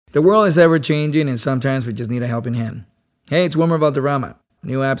The world is ever-changing, and sometimes we just need a helping hand. Hey, it's Wilmer Valderrama.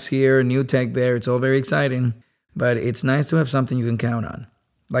 New apps here, new tech there, it's all very exciting. But it's nice to have something you can count on.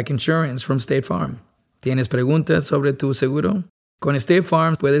 Like insurance from State Farm. ¿Tienes preguntas sobre tu seguro? Con State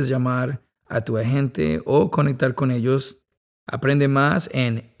Farm puedes llamar a tu agente o conectar con ellos. Aprende más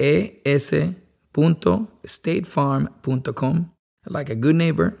en es.statefarm.com. Like a good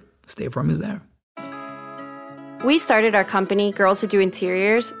neighbor, State Farm is there. We started our company, Girls Who Do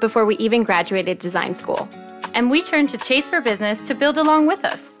Interiors, before we even graduated design school. And we turned to Chase for Business to build along with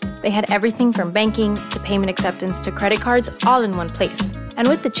us. They had everything from banking to payment acceptance to credit cards all in one place. And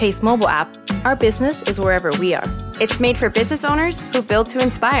with the Chase mobile app, our business is wherever we are. It's made for business owners who build to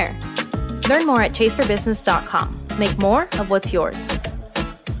inspire. Learn more at chaseforbusiness.com. Make more of what's yours.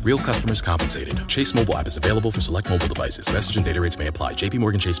 Real customers compensated. Chase mobile app is available for select mobile devices. Message and data rates may apply. JP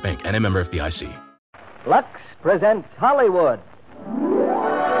Morgan Chase Bank, NA member FDIC. Lux presents Hollywood.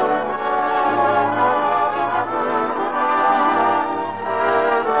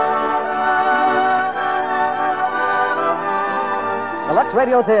 The Lux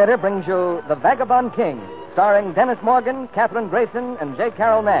Radio Theater brings you The Vagabond King, starring Dennis Morgan, Katherine Grayson, and J.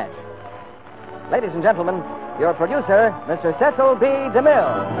 Carroll Nash. Ladies and gentlemen, your producer, Mr. Cecil B.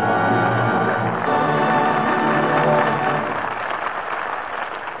 DeMille.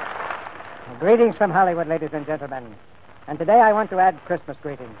 Greetings from Hollywood, ladies and gentlemen. And today I want to add Christmas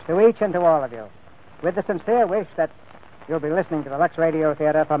greetings to each and to all of you, with the sincere wish that you'll be listening to the Lux Radio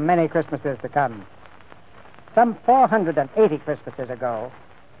Theater for many Christmases to come. Some 480 Christmases ago,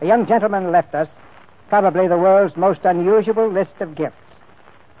 a young gentleman left us probably the world's most unusual list of gifts.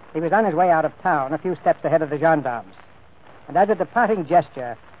 He was on his way out of town, a few steps ahead of the gendarmes. And as a departing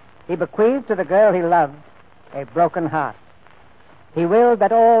gesture, he bequeathed to the girl he loved a broken heart. He willed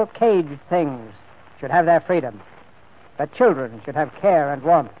that all caged things should have their freedom, that children should have care and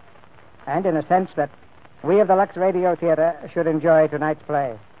warmth, and, in a sense, that we of the Lux Radio Theater should enjoy tonight's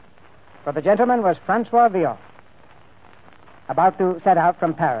play. For the gentleman was Francois Villon, about to set out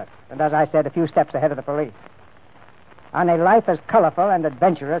from Paris, and, as I said, a few steps ahead of the police, on a life as colorful and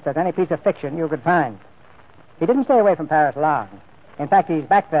adventurous as any piece of fiction you could find. He didn't stay away from Paris long. In fact, he's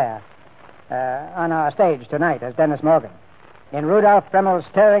back there on our stage tonight as Dennis Morgan in Rudolph Bremel's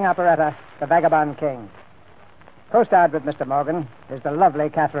stirring operetta, The Vagabond King. Co-starred with Mr. Morgan is the lovely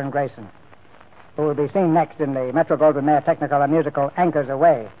Katherine Grayson, who will be seen next in the Metro-Goldwyn-Mayer Technicolor musical Anchors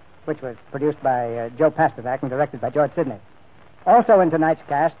Aweigh, which was produced by Joe Pasternak and directed by George Sidney. Also in tonight's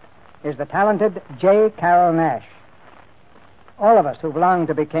cast is the talented J. Carroll Nash. All of us who've longed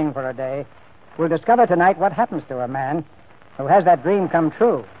to be king for a day will discover tonight what happens to a man who has that dream come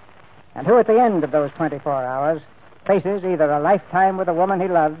true, and who at the end of those 24 hours faces either a lifetime with a woman he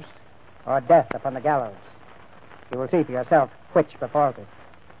loves or death upon the gallows. You will see for yourself which befalls it.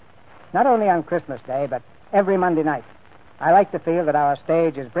 Not only on Christmas Day, but every Monday night, I like to feel that our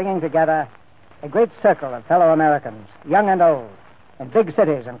stage is bringing together a great circle of fellow Americans, young and old, in big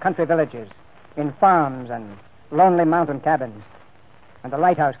cities and country villages, in farms and lonely mountain cabins, and the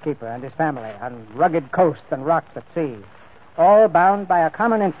lighthouse keeper and his family on rugged coasts and rocks at sea, all bound by a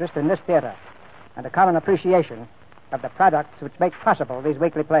common interest in this theater and a common appreciation of the products which make possible these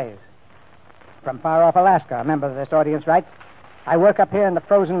weekly plays. From far-off Alaska, a member of this audience writes, I work up here in the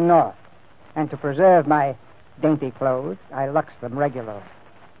frozen north, and to preserve my dainty clothes, I lux them regularly.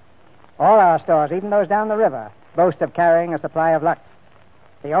 All our stores, even those down the river, boast of carrying a supply of Lux.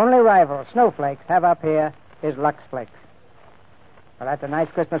 The only rival snowflakes have up here is Lux Flakes. Well, that's a nice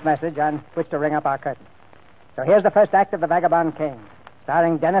Christmas message on which to ring up our curtain. So here's the first act of The Vagabond King,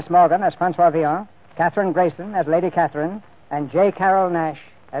 starring Dennis Morgan as Francois Villon, Katherine Grayson as Lady Catherine, and J. Carroll Nash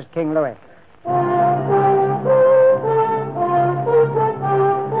as King Louis.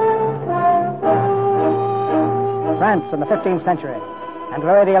 France in the 15th century, and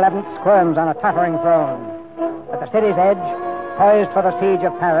Louis XI squirms on a tottering throne. At the city's edge, poised for the siege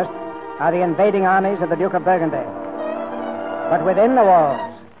of Paris, are the invading armies of the Duke of Burgundy. But within the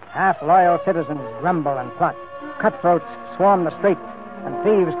walls, half-loyal citizens grumble and plot. Cutthroats swarm the streets, and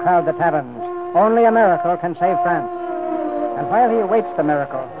thieves crowd the taverns. Only a miracle can save France. And while he awaits the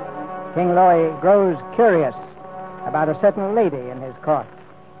miracle, King Louis grows curious about a certain lady in his court.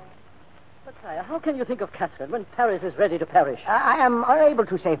 But, sire, how can you think of Catherine when Paris is ready to perish? I am unable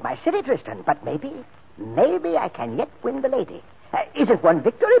to save my city, Tristan, but maybe I can yet win the lady. Isn't one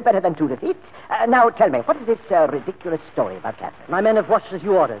victory better than two defeats? Now, tell me, what is this ridiculous story about Catherine? My men have watched as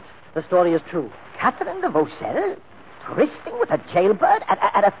you ordered. The story is true. Catherine de Vaucelles? Trysting with a jailbird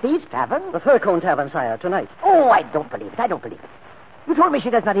at a thieves' tavern? The Furcone Tavern, sire, tonight. Oh, I don't believe it. You told me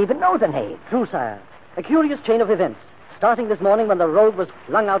she does not even know the name. True, sire. A curious chain of events starting this morning when the rogue was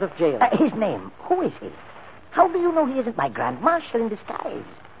flung out of jail. His name, who is he? How do you know he isn't my Grand Marshal in disguise?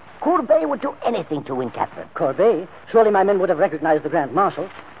 Courbet would do anything to win Catherine. Courbet? Surely my men would have recognized the Grand Marshal.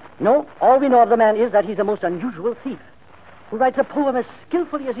 No, all we know of the man is that he's a most unusual thief who writes a poem as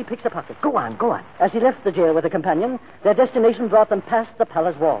skillfully as he picks a pocket. Go on. As he left the jail with a companion, their destination brought them past the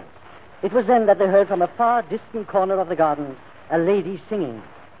palace walls. It was then that they heard from a far distant corner of the gardens a lady singing.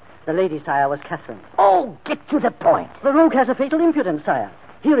 The lady, sire, was Catherine. Oh, get to the point. The rogue has a fatal impudence, sire.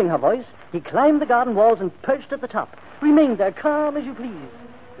 Hearing her voice, he climbed the garden walls and perched at the top. Remained there, calm as you please,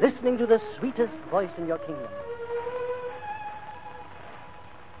 listening to the sweetest voice in your kingdom.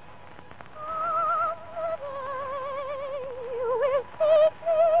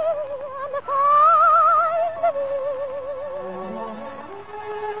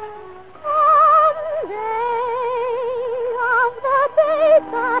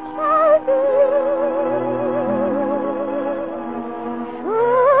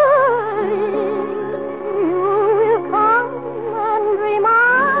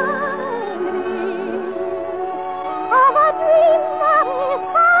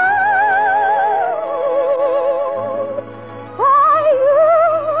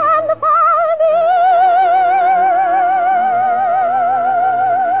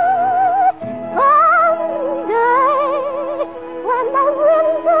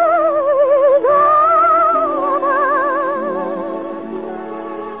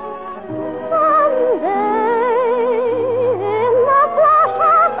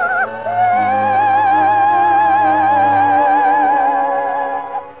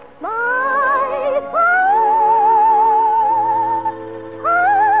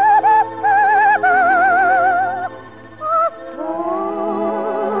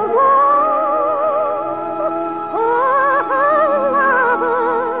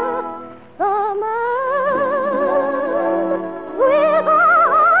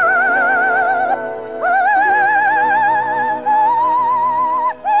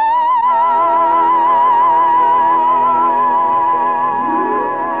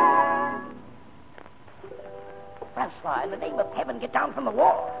 Francois, in the name of heaven, get down from the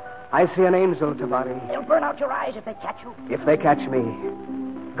wall. I see an angel, Tabari. They'll burn out your eyes if they catch you. If they catch me.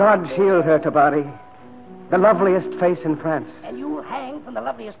 God shield her, Tabari. The loveliest face in France. And you'll hang from the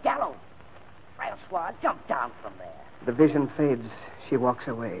loveliest gallows. Francois, jump down from there. The vision fades. She walks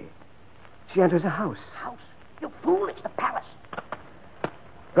away. She enters a house. House? You fool, it's the palace.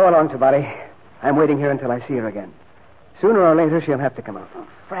 Go along, Tabari. I'm waiting here until I see her again. Sooner or later, she'll have to come out. Oh,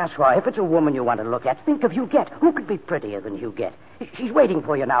 Francois, if it's a woman you want to look at, think of Huguette. Who could be prettier than Huguette? She's waiting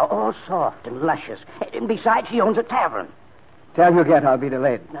for you now, all soft and luscious. And besides, she owns a tavern. Tell Huguette I'll be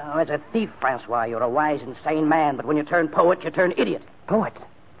delayed. No, as a thief, Francois, you're a wise and sane man, but when you turn poet, you turn idiot. Poet?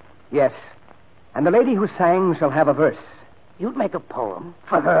 Yes. And the lady who sang shall have a verse. You'd make a poem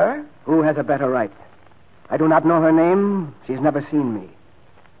for her? Who has a better right? I do not know her name. She's never seen me.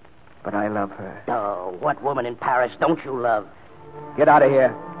 But I love her. Oh, what woman in Paris don't you love? Get out of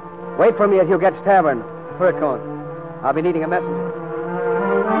here. Wait for me at Huguette's Tavern, Fur Cone. I'll be needing a messenger.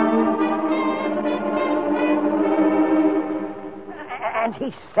 And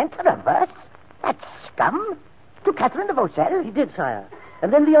he sent her a verse? That scum? To Catherine de Vaucelles? He did, sire.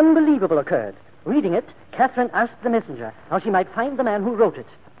 And then the unbelievable occurred. Reading it, Catherine asked the messenger how she might find the man who wrote it.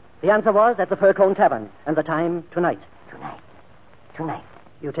 The answer was at the Fur Cone Tavern, and the time tonight. Tonight.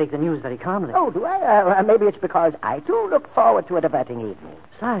 You take the news very calmly. Oh, do I? Maybe it's because I, too, look forward to a diverting evening.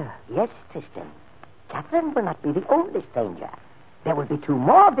 Sire. Yes, Tristan. Catherine will not be the only stranger. There will be 2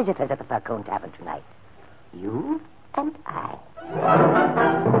 more visitors at the Fur Cone Tavern tonight. You and I.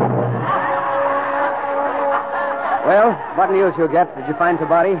 Well, what news, Huguette? Did you find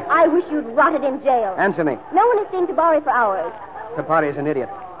Tabari? I wish you'd rotted in jail. Answer me. No one has seen Tabari for hours. Tabari's an idiot.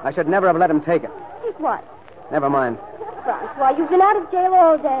 I should never have let him take it. Take what? Never mind. Francois, you've been out of jail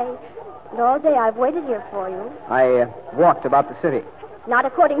all day. And all day I've waited here for you. I walked about the city. Not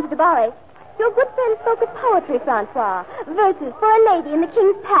according to Tabari. Your good friend spoke of poetry, Francois. Verses for a lady in the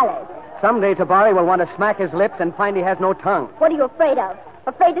king's palace. Someday Tabari will want to smack his lips and find he has no tongue. What are you afraid of?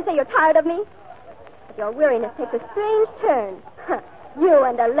 Afraid to say you're tired of me? But your weariness takes a strange turn. You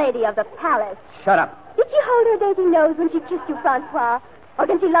and a lady of the palace. Shut up. Did she hold her dainty nose when she kissed you, Francois? Or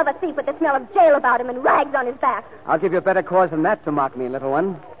can she love a thief with the smell of jail about him and rags on his back? I'll give you a better cause than that to mock me, little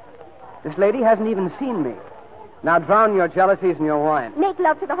one. This lady hasn't even seen me. Now drown your jealousies in your wine. Make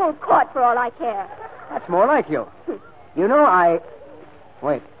love to the whole court for all I care. That's more like you. You know,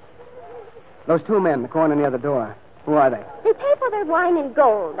 Wait. Those 2 men in the corner near the door. Who are they? They pay for their wine in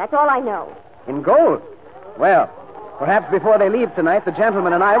gold. That's all I know. In gold? Well, perhaps before they leave tonight, the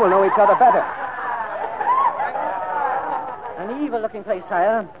gentleman and I will know each other better. evil-looking place,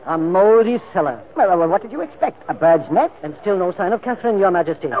 sire. A moldy cellar. Well, what did you expect? A bird's nest? And still no sign of Catherine, Your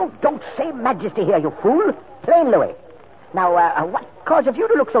Majesty. Oh, don't say Majesty here, you fool. Plain Louis. Now, what causes you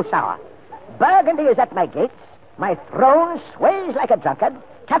to look so sour? Burgundy is at my gates. My throne sways like a drunkard.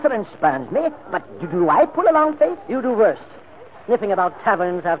 Catherine spurns me. But do I pull along, Faith? You do worse. Sniffing about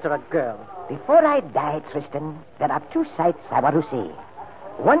taverns after a girl. Before I die, Tristan, there are two sights I want to see.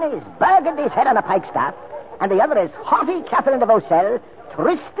 One is Burgundy's head on a pikestaff, and the other is haughty Catherine de Vaucelles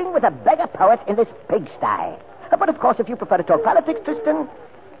trysting with a beggar poet in this pigsty. But, of course, if you prefer to talk politics, Tristan,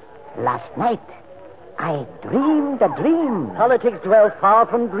 last night I dreamed a dream. Politics dwell far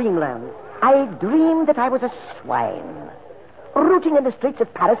from dreamland. I dreamed that I was a swine, rooting in the streets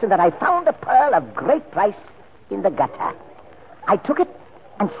of Paris, and that I found a pearl of great price in the gutter. I took it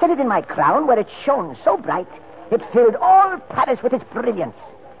and set it in my crown, where it shone so bright it filled all Paris with its brilliance.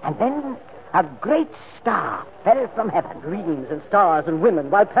 And then a great star fell from heaven. Dreams and stars and women,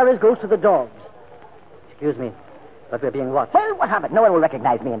 while Paris goes to the dogs. Excuse me, but we're being watched. Well, what of it? No one will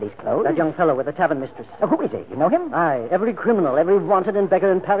recognize me in these clothes. That young fellow with the tavern mistress. Who is he? You know him? Aye, every criminal, every wanted and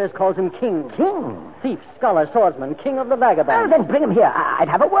beggar in Paris calls him king. King? Thief, scholar, swordsman, king of the Vagabond. Well, then bring him here. I'd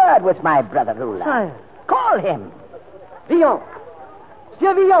have a word with my brother ruler. Sire. Call him. Villon.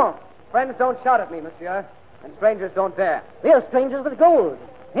 Monsieur Villon. Friends don't shout at me, monsieur, and strangers don't dare. We are strangers with gold.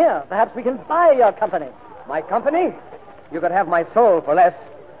 Here, perhaps we can buy your company. My company? You could have my soul for less.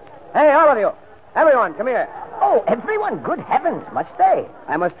 Hey, all of you. Everyone, come here. Oh, everyone. Good heavens, must they?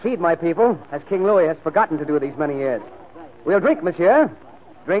 I must feed my people, as King Louis has forgotten to do these many years. We'll drink, monsieur.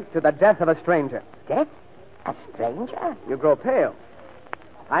 Drink to the death of a stranger. Death? A stranger? You grow pale.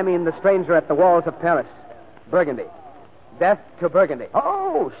 I mean the stranger at the walls of Paris. Burgundy. Death to Burgundy.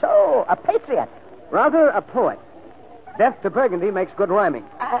 Oh, so, a patriot. Rather a poet. Death to Burgundy makes good rhyming.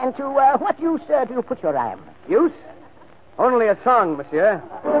 And to what use do you put your rhyme? Use? Only a song, monsieur.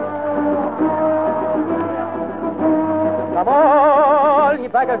 Come all, ye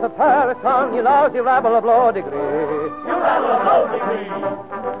beggars of Paris, on, ye lousy rabble of low degree. You rabble of low degree.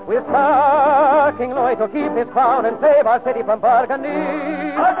 We'll spur King Louis to keep his crown and save our city from Burgundy.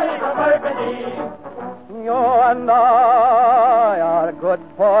 Our city from Burgundy. You and I are good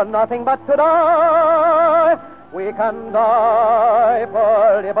for nothing but to die. We can die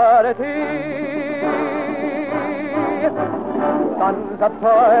for liberty. Sons of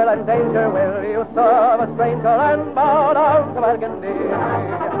toil and danger, will you serve a stranger and bow down to Burgundy?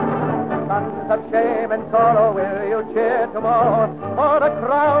 Sons of shame and sorrow, will you cheer tomorrow for the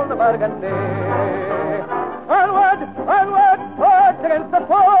crown of Burgundy? Onward, onward, forward against the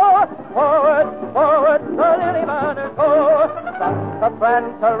foe. Forward, forward, the lily banners go. Sons of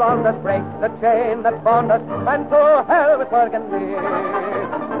France around us, break the chain that bound us, and to hell with Burgundy.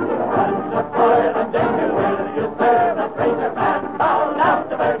 Sons of toil and danger, will you serve a stranger and bow down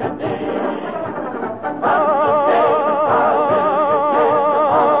to Burgundy?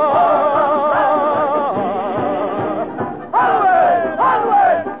 Onward,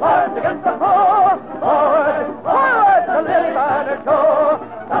 onward, forward against the foe. Forward, forward, the lily banners go.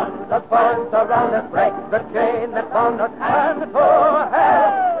 Sons of France around us, break the chain that bound us, and to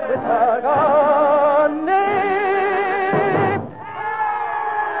hell with Burgundy.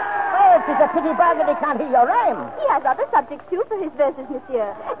 Oh, 'tis a pity Burgundy can't hear your rhyme. He has other subjects, too, for his verses,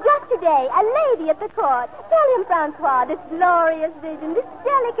 monsieur. Just today, a lady at the court. Tell him, Francois, this glorious vision, this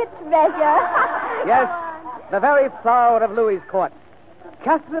delicate treasure. Yes, the very flower of Louis's court.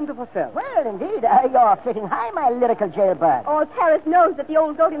 Catherine de Vaucelles. Well, indeed, you're flitting high, my lyrical jailbird. All Paris knows that the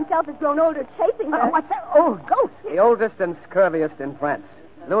old goat himself has grown older chasing her. What's that? Old goat? The oldest and scurviest in France.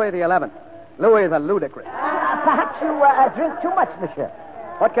 Louis the 11th. Louis the ludicrous. Perhaps you drink too much, monsieur.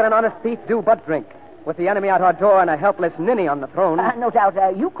 What can an honest thief do but drink? With the enemy at our door and a helpless ninny on the throne. No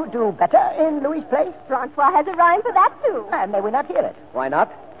doubt you could do better in Louis's place. Francois has a rhyme for that, too. May we not hear it? Why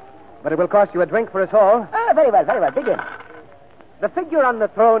not? But it will cost you a drink for us all. Very well, very well. Begin. The figure on the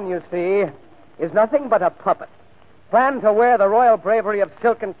throne, you see, is nothing but a puppet, planned to wear the royal bravery of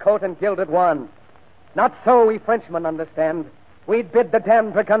silken coat and gilded wand. Not so we Frenchmen understand. We'd bid the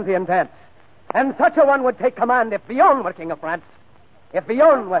damned Burgundian dance. And such a one would take command if Villon were king of France. If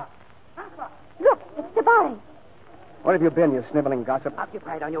Villon were... Look, it's Tabari. Where have you been, you sniveling gossip?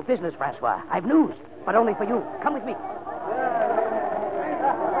 Occupied on your business, Francois. I've news, but only for you. Come with me.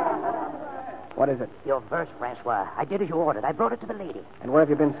 What is it? Your verse, Francois. I did as you ordered. I brought it to the lady. And where have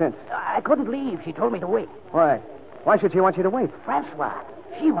you been since? I couldn't leave. She told me to wait. Why? Why should she want you to wait? Francois,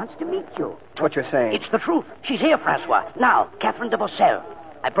 she wants to meet you. That's what you're saying. It's the truth. She's here, Francois. Now, Catherine de Vaucelles.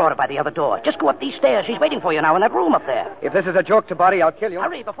 I brought her by the other door. Just go up these stairs. She's waiting for you now in that room up there. If this is a joke, Tabari, I'll kill you.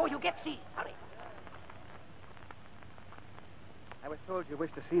 Hurry, before you get seen. Hurry. If this is a joke, Tabari, I'll kill you. Hurry. Hurry. Hurry. 'Tis a pity Burgundy can't hear your rhyme. He has other subjects, too, for his verses, monsieur. Just today, a lady at the court. Catherine de Vaucelles. If this is a joke, Tabari, I'll kill you. Hurry, before you get seen. Hurry. was told you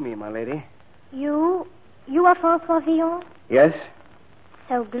wished to see me, my lady. You are Francois Villon? Yes?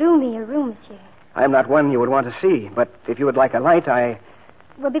 So gloomy a room, monsieur. I am not one you would want to see, but if you would like a light,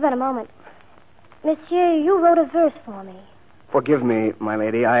 Will be but a moment. Monsieur, you wrote a verse for me. Forgive me, my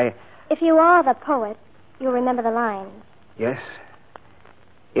lady, If you are the poet, you'll remember the lines. Yes.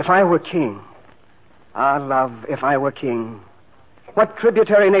 If I were king, love, if I were king, what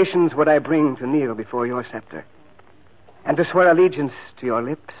tributary nations would I bring to kneel before your scepter, and to swear allegiance to your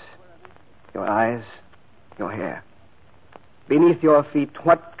lips, your eyes, your hair? Beneath your feet,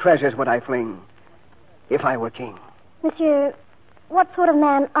 what treasures would I fling, if I were king? Monsieur, what sort of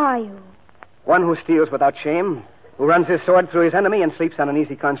man are you? One who steals without shame, who runs his sword through his enemy and sleeps on an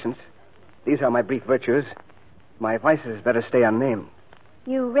easy conscience. These are my brief virtues. My vices better stay unnamed.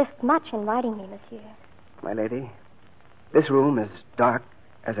 You risked much in writing me, monsieur. My lady, this room is dark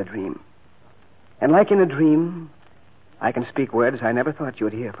as a dream. And like in a dream, I can speak words I never thought you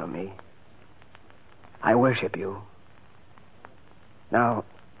would hear from me. I worship you. Now,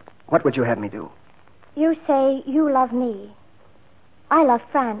 what would you have me do? You say you love me. I love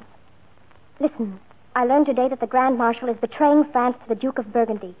France. Listen, I learned today that the Grand Marshal is betraying France to the Duke of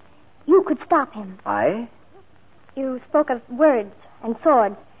Burgundy. You could stop him. I? You spoke of words and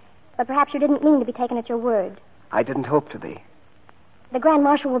swords, but perhaps you didn't mean to be taken at your word. I didn't hope to be. The Grand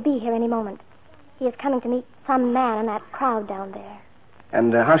Marshal will be here any moment. He is coming to meet some man in that crowd down there.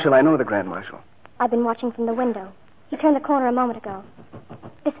 And how shall I know the Grand Marshal? I've been watching from the window. He turned the corner a moment ago.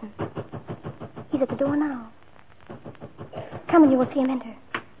 Listen. He's at the door now. Come and you will see him enter.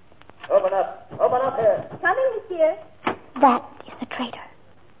 Open up. Open up here. Coming, monsieur. That is the traitor.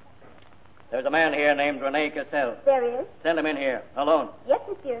 There's a man here named Rene Cassel. There he is. Send him in here, alone. Yes,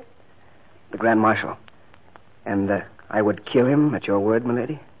 monsieur. The Grand Marshal. And I would kill him at your word,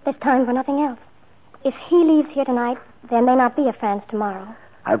 milady? There's time for nothing else. If he leaves here tonight, there may not be a France tomorrow.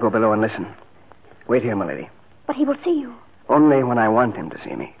 I'll go below and listen. Wait here, milady. But he will see you. Only when I want him to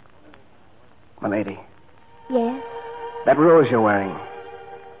see me. Milady. Yes? That rose you're wearing.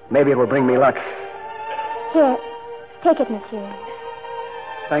 Maybe it will bring me luck. Here, take it, monsieur.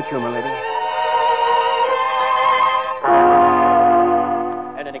 Thank you, milady.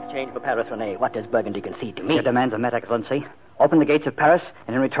 And in exchange for Paris, Rene, what does Burgundy concede to me? Your demands are met, Excellency. Open the gates of Paris,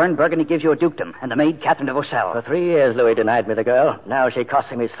 and in return, Burgundy gives you a dukedom and the maid Catherine de Vaucelles. For 3 years, Louis denied me the girl. Now she costs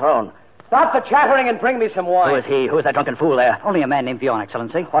him his throne. Stop the chattering and bring me some wine. Who is he? Who is that drunken fool there? Only a man named Villon,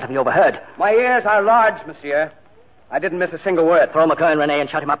 Excellency. What have you overheard? My ears are large, monsieur. I didn't miss a single word. Throw him a coin, Rene, and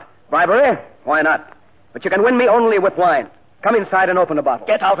shut him up. Bribery? Why not? But you can win me only with wine. Come inside and open a bottle.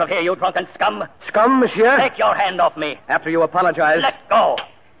 Get out of here, you drunken scum. Scum, monsieur? Take your hand off me. After you apologize. Let go.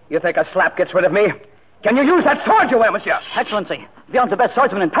 You think a slap gets rid of me? Can you use that sword you wear, monsieur? Excellency, Villon's the best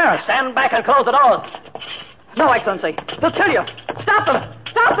swordsman in Paris. Stand back and close the doors. No, Excellency. They'll kill you. Stop them.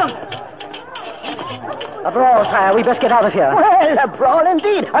 Stop them. A brawl, sire. We best get out of here. Well, a brawl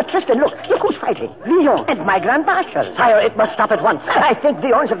indeed. Tristan, look who's fighting. Villon. And my Grand Marshal. Sire, it must stop at once. I think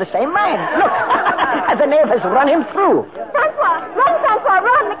Villon's of the same mind. Look, the knave has run him through. Francois! Run, Francois,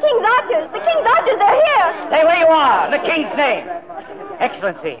 run! The King's archers! The King's archers, they're here! Stay where you are, in the King's name.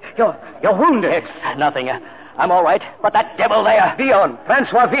 Excellency, you're wounded. It's nothing. I'm all right, but that devil there... Villon.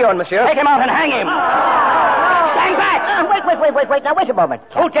 Francois Villon, monsieur. Take him out and hang him. Stand back! Wait. Now, wait a moment.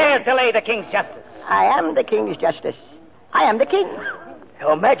 Who dares delay the King's justice? I am the King's justice. I am the King.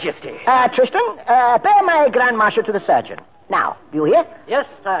 Your Majesty. Tristan, bear my Grand Marshal to the surgeon. Now, do you hear? Yes,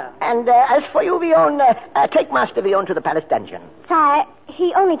 sir. And as for you, Villon, take Master Villon to the palace dungeon. Sire,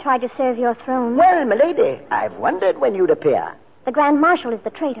 he only tried to serve your throne. Well, milady, I've wondered when you'd appear. The Grand Marshal is the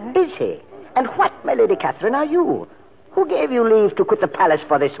traitor. Is he? And what, my Lady Catherine, are you? Who gave you leave to quit the palace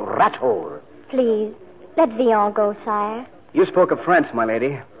for this rat hole? Please, let Villon go, sire. You spoke of France, my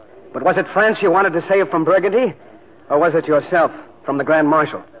lady. But was it France you wanted to save from Burgundy? Or was it yourself, from the Grand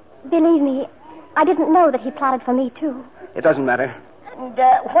Marshal? Believe me, I didn't know that he plotted for me, too. It doesn't matter. And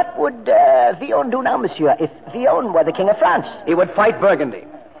what would Villon do now, monsieur, if Villon were the King of France? He would fight Burgundy.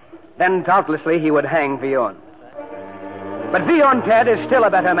 Then, doubtlessly, he would hang Villon. But Villon, Ted, is still a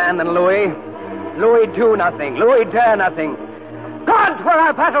better man than Louis. Louis do nothing. Louis dare nothing. God, where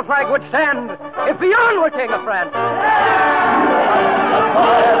our battle flag would stand if Villon were King of France.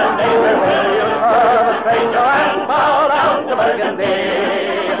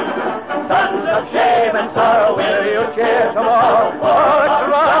 Sons of shame and sorrow, will you cheer tomorrow for the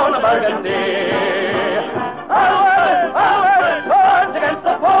crown of Burgundy? Onward, swords against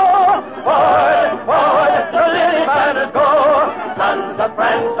the foe. Forward, the lily banners go. Sons of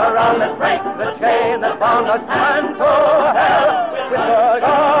France, around us break the chain that bound us, and to hell with Burgundy.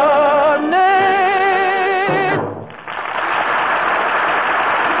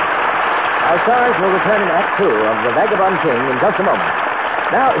 Our stars will return in Act 2 of The Vagabond King in just a moment.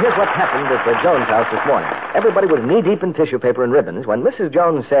 Now, here's what happened at the Jones house this morning. Everybody was knee-deep in tissue paper and ribbons when Mrs.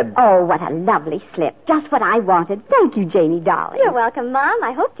 Jones said... Oh, what a lovely slip. Just what I wanted. Thank you, Janie, darling. You're welcome, Mom.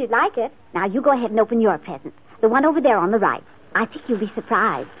 I hoped you'd like it. Now, you go ahead and open your present. The one over there on the right. I think you'll be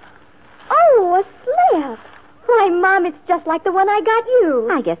surprised. Oh, a slip. Why, Mom, it's just like the one I got you.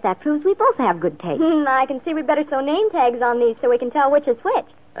 I guess that proves we both have good taste. I can see we better sew name tags on these so we can tell which is which.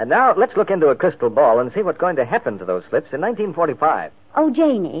 And now, let's look into a crystal ball and see what's going to happen to those slips in 1945. Oh,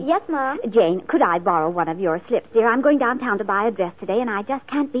 Janie. Yes, Mom? Jane, could I borrow one of your slips, dear? I'm going downtown to buy a dress today, and I just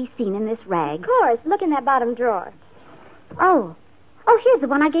can't be seen in this rag. Of course. Look in that bottom drawer. Oh, here's the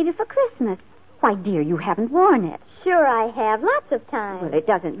one I gave you for Christmas. Why, dear, you haven't worn it. Sure I have. Lots of time. Well, it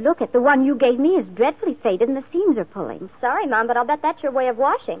doesn't look it. The one you gave me is dreadfully faded, and the seams are pulling. Sorry, Mom, but I'll bet that's your way of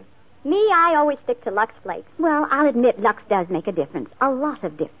washing. Me, I always stick to Lux Flakes. Well, I'll admit Lux does make a difference. A lot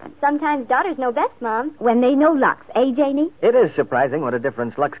of difference. Sometimes daughters know best, Mom. When they know Lux, eh, Janie? It is surprising what a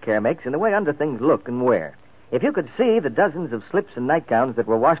difference Lux Care makes in the way underthings look and wear. If you could see the dozens of slips and nightgowns that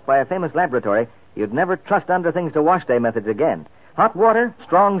were washed by a famous laboratory, you'd never trust underthings to wash day methods again. Hot water,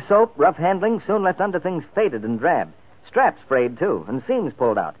 strong soap, rough handling soon left underthings faded and drab. Straps frayed, too, and seams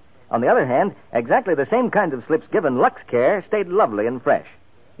pulled out. On the other hand, exactly the same kinds of slips given Lux Care stayed lovely and fresh.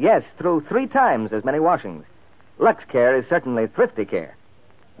 Yes, through 3 times as many washings. Lux Care is certainly thrifty care.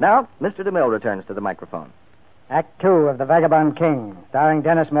 Now, Mr. DeMille returns to the microphone. Act 2 of The Vagabond King, starring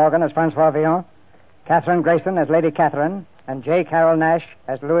Dennis Morgan as Francois Villon, Catherine Grayson as Lady Catherine, and J. Carroll Nash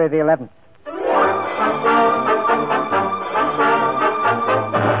as Louis XI.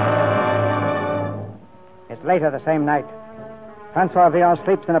 It's later the same night. Francois Villon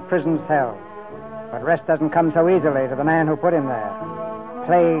sleeps in a prison cell. But rest doesn't come so easily to the man who put him there.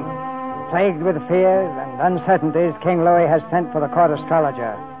 Plagued with fears and uncertainties, King Louis has sent for the court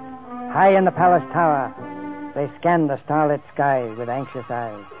astrologer. High in the palace tower, they scan the starlit sky with anxious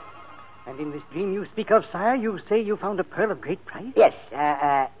eyes. And in this dream you speak of, sire, you say you found a pearl of great price? Yes,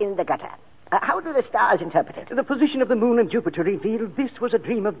 in the gutter. How do the stars interpret it? The position of the moon and Jupiter revealed this was a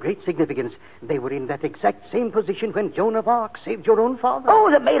dream of great significance. They were in that exact same position when Joan of Arc saved your own father.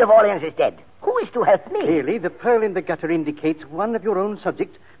 Oh, the Maid of Orleans is dead. Who is to help me? Clearly, the pearl in the gutter indicates one of your own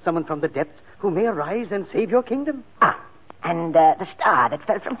subjects, someone from the depths, who may arise and save your kingdom. And the star that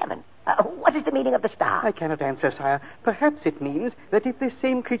fell from heaven. What is the meaning of the star? I cannot answer, sire. Perhaps it means that if this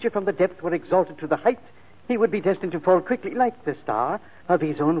same creature from the depths were exalted to the height, he would be destined to fall quickly, like the star, of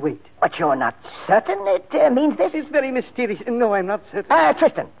his own weight. But you're not certain it means this? It's very mysterious. No, I'm not certain.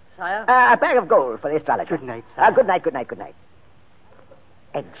 Tristan. Sire? A bag of gold for the astrologer. Good night, sire. Good night.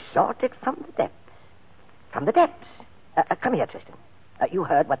 Exalted from the depths. From the depths. Come here, Tristan. You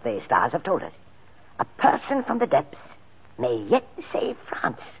heard what the stars have told us. A person from the depths may yet save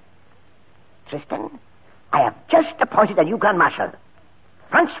France. Tristan, I have just appointed a new Grand Marshal.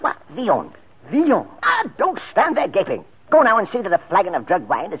 Francois Villon. Villon? Don't stand there gaping. Go now and see that a flagon of drugged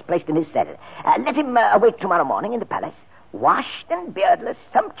wine is placed in his cell. Let him awake tomorrow morning in the palace, washed and beardless,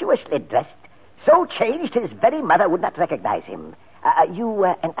 sumptuously dressed, so changed his very mother would not recognize him. You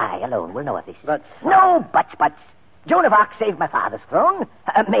and I alone will know of this. But... No buts. Joan of Arc saved my father's throne.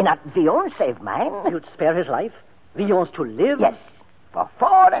 May not Villon save mine? You'd spare his life? Villon's to live? Yes, for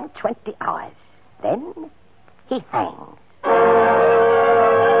 24 hours. Then he hangs.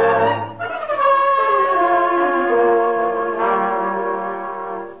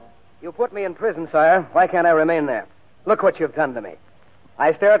 You put me in prison, sire. Why can't I remain there? Look what you've done to me.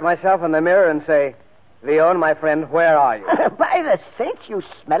 I stare at myself in the mirror and say, Villon, my friend, where are you? By the saints, you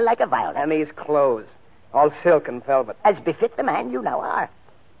smell like a violet. And these clothes, all silk and velvet. As befit the man you now are.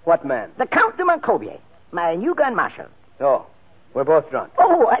 What man? The Count de Montcobier, my new Grand Marshal. Oh, we're both drunk.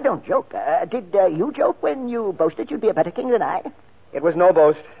 Oh, I don't joke. Did you joke when you boasted you'd be a better king than I? It was no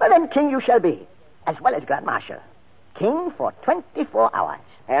boast. Well, then king you shall be, as well as Grand Marshal. King for 24 hours.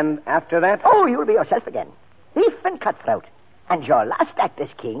 And after that? Oh, you'll be yourself again. Thief and cutthroat. And your last act as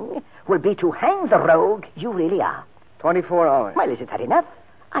king will be to hang the rogue you really are. 24 hours. Well, isn't that enough?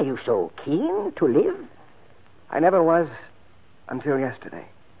 Are you so keen to live? I never was until yesterday.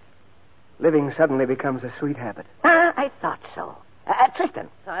 Living suddenly becomes a sweet habit. I thought so. Tristan.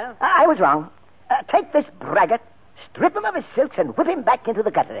 Sire? I was wrong. Take this braggart, strip him of his silks, and whip him back into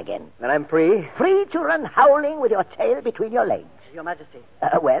the gutter again. Then I'm free? Free to run howling with your tail between your legs. Your Majesty.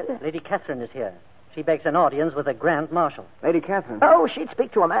 Well? Lady Catherine is here. She begs an audience with the Grand Marshal. Lady Catherine? Oh, she'd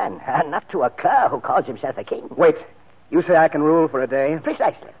speak to a man, not to a cur who calls himself a king. Wait. You say I can rule for a day?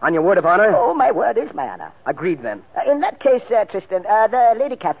 Precisely. On your word of honor? Oh, my word is my honor. Agreed, then. In that case, Tristan, the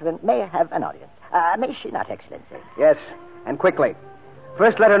Lady Catherine may have an audience. May she not, Excellency? Yes, and quickly.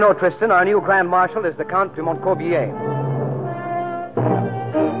 First, let her know, Tristan, our new Grand Marshal is the Count de Montcorbier.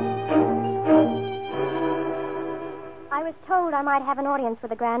 I was told I might have an audience with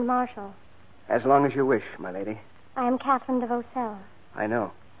the Grand Marshal. As long as you wish, my lady. I am Catherine de Vaucel. I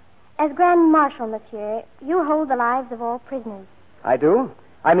know. As Grand Marshal, monsieur, you hold the lives of all prisoners. I do?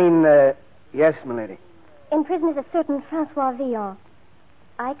 I mean, yes, my lady. In prison is a certain Francois Villon.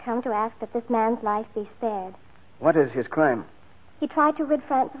 I come to ask that this man's life be spared. What is his crime? He tried to rid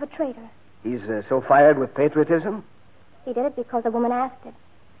France of a traitor. He's so fired with patriotism? He did it because a woman asked it.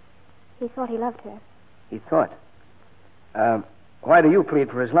 He thought he loved her. He thought. Why do you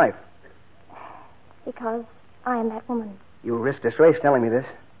plead for his life? Because I am that woman. You risk disgrace telling me this.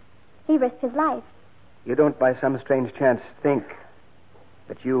 He risked his life. You don't, by some strange chance, think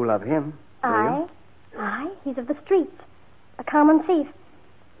that you love him, do you? I? He's of the streets. A common thief.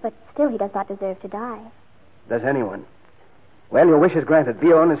 But still he does not deserve to die. Does anyone? Well, your wish is granted.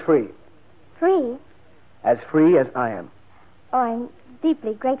 Villon is free. Free? As free as I am. Oh, I'm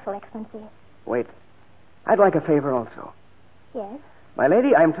deeply grateful, Excellency. Wait. I'd like a favor also. Yes? My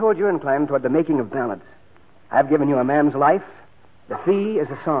lady, I'm told you're inclined toward the making of ballads. I've given you a man's life. The fee is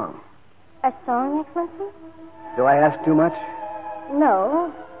a song. A song, Excellency? Do I ask too much?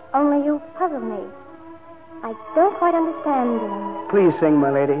 No, only you puzzle me. I don't quite understand you. Please sing,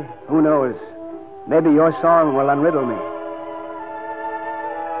 my lady. Who knows? Maybe your song will unriddle me.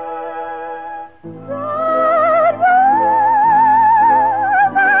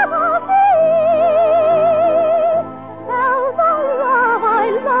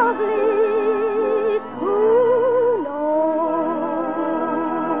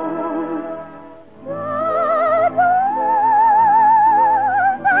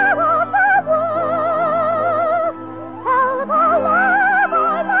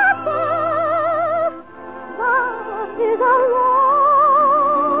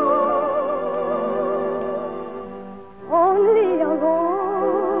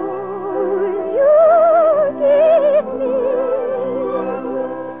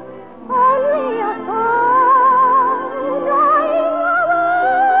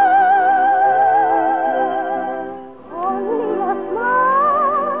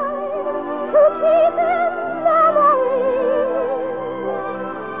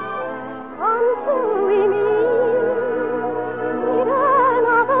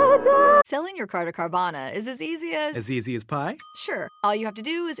 Selling your car to Carvana is as easy as... As easy as pie? Sure. All you have to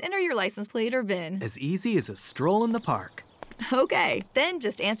do is enter your license plate or VIN. As easy as a stroll in the park. Okay, then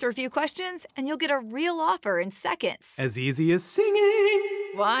just answer a few questions and you'll get a real offer in seconds. As easy as singing.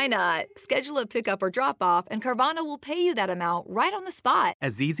 Why not? Schedule a pickup or drop-off and Carvana will pay you that amount right on the spot.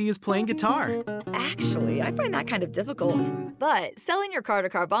 As easy as playing guitar. Actually, I find that kind of difficult. But selling your car to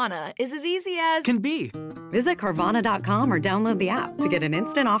Carvana is as easy as... Can be. Visit Carvana.com or download the app to get an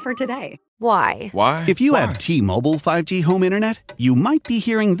instant offer today. Why? Why? If you have T-Mobile 5G home internet, you might be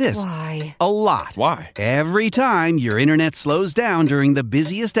hearing this Why? a lot. Why? Every time your internet slows down during the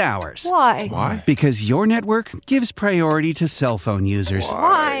busiest hours. Why? Why? Because your network gives priority to cell phone users.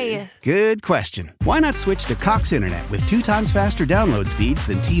 Why? Good question. Why not switch to Cox Internet with 2 times faster download speeds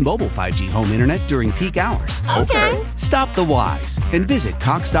than T-Mobile 5G home internet during peak hours? Okay. Stop the whys and visit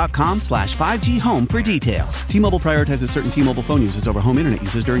cox.com/5G home for details. T-Mobile prioritizes certain T-Mobile phone users over home internet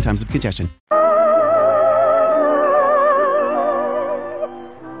users during times of congestion.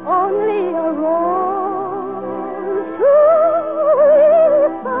 Only a rose to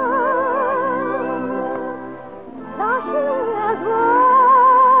blushing as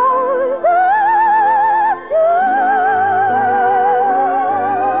roses do.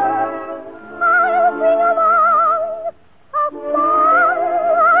 I'll bring along a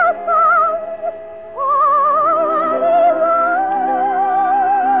song for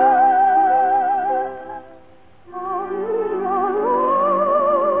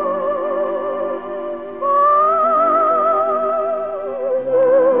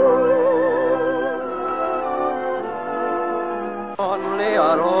only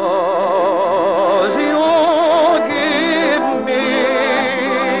a rose you give me,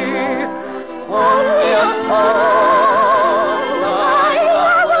 only a song like a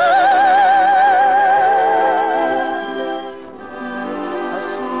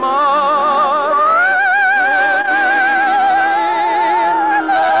smile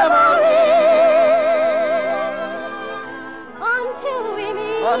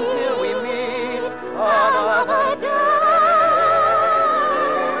until we meet another day.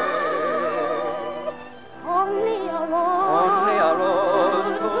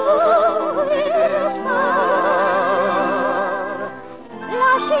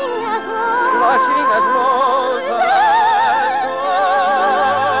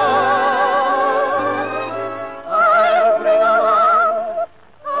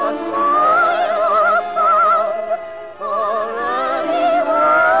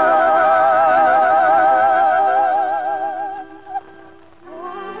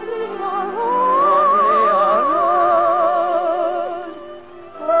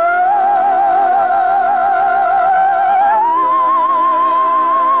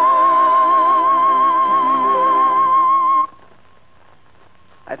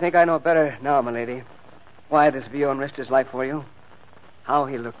 I think I know better now, milady, why this Vion risked his life for you. How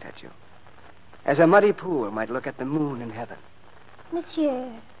he looked at you. As a muddy pool might look at the moon in heaven. Monsieur,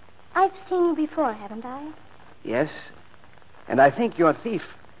 I've seen you before, haven't I? Yes, and I think your thief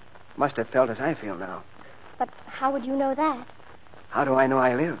must have felt as I feel now. But how would you know that? How do I know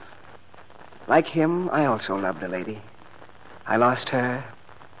I live? Like him, I also loved a lady. I lost her,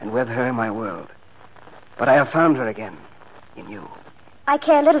 and with her my world. But I have found her again, in you. I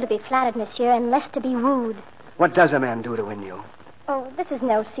care little to be flattered, monsieur, and less to be wooed. What does a man do to win you? Oh, this is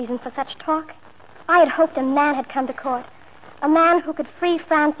no season for such talk. I had hoped a man had come to court. A man who could free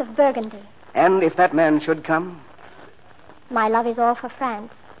France of Burgundy. And if that man should come? My love is all for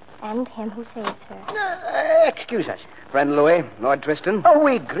France, and him who saves her. Excuse us. Friend Louis, Lord Tristan. Oh,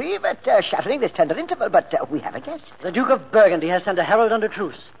 we grieve at shattering this tender interval, but we have a guest. The Duke of Burgundy has sent a herald under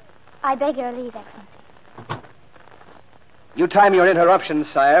truce. I beg your leave, Excellency. You time your interruptions,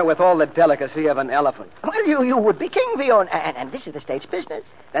 sire, with all the delicacy of an elephant. Well, you would be king, Vion, and this is the state's business.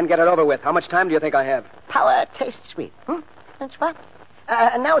 Then get it over with. How much time do you think I have? Power tastes sweet. That's what.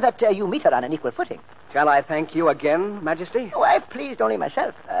 Now that you meet her on an equal footing. Shall I thank you again, Majesty? Oh, I've pleased only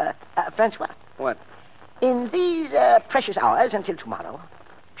myself. Francois. What? In these precious hours until tomorrow,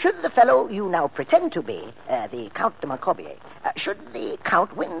 should the fellow you now pretend to be, the Count de Montcorbier, should the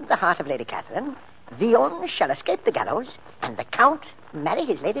Count win the heart of Lady Catherine, Vion shall escape the gallows, and the Count marry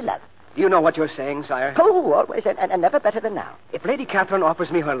his lady love. Do you know what you're saying, sire? Oh, always, and never better than now. If Lady Catherine offers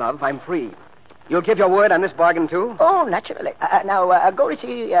me her love, I'm free. You'll give your word on this bargain, too? Oh, naturally. Now, go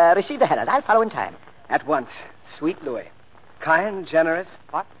receive the herald. I'll follow in time. At once. Sweet Louis. Kind, generous.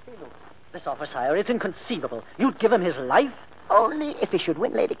 What? This offer, sire, it's inconceivable. You'd give him his life? Only if he should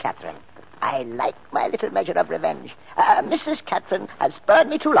win Lady Catherine. I like my little measure of revenge. Mrs. Catherine has spurred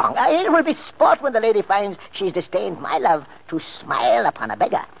me too long. It will be sport when the lady finds she's disdained my love to smile upon a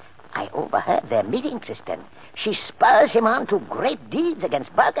beggar. I overheard their meeting, Tristan. She spurs him on to great deeds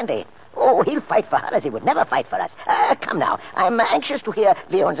against Burgundy. Oh, he'll fight for her as he would never fight for us. Come now. I'm anxious to hear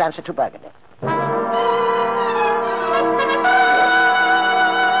Leon's answer to Burgundy. The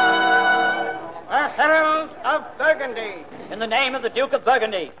Herald of Burgundy. In the name of the Duke of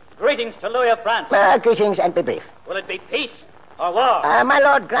Burgundy, greetings to Louis of France. Greetings, and be brief. Will it be peace or war? My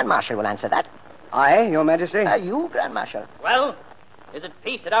Lord Grand Marshal will answer that. I, Your Majesty? You, Grand Marshal. Well, is it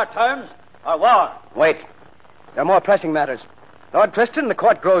peace at our terms or war? Wait. There are more pressing matters. Lord Tristan, the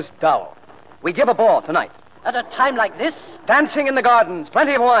court grows dull. We give a ball tonight. At a time like this? Dancing in the gardens,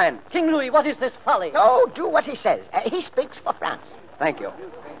 plenty of wine. King Louis, what is this folly? Oh, do what he says. He speaks for France. Thank you.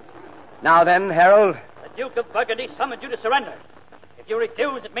 Now then, Herald. The Duke of Burgundy summoned you to surrender. If you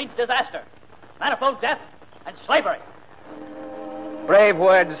refuse, it means disaster, manifold death, and slavery. Brave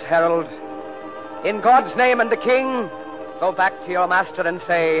words, Herald. In God's name and the King, go back to your master and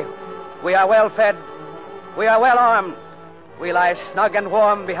say, we are well fed, we are well armed, we lie snug and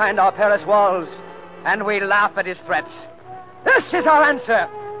warm behind our Paris walls, and we laugh at his threats. This is our answer.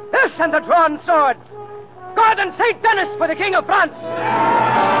 This and the drawn sword. God and St. Denis for the King of France.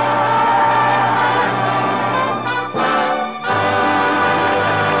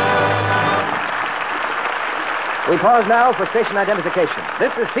 We pause now for station identification.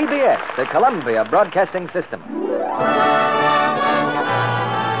 This is CBS, the Columbia Broadcasting System.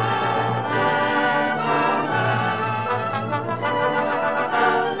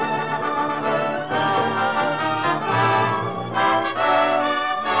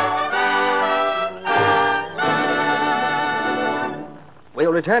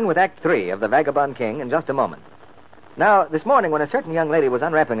 We'll return with Act 3 of The Vagabond King in just a moment. Now, this morning, when a certain young lady was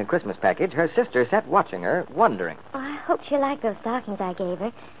unwrapping a Christmas package, her sister sat watching her, wondering. Oh, I hope she'll like those stockings I gave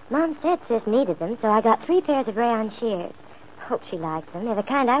her. Mom said Sis needed them, so I got 3 pairs of rayon shears. Hope she likes them. They're the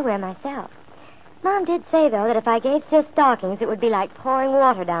kind I wear myself. Mom did say, though, that if I gave Sis stockings, it would be like pouring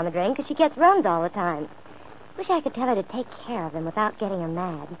water down the drain because she gets runs all the time. Wish I could tell her to take care of them without getting her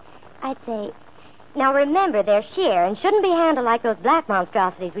mad. I'd say, now remember, they're sheer and shouldn't be handled like those black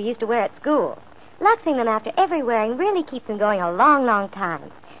monstrosities we used to wear at school. Luxing them after every wearing really keeps them going a long, long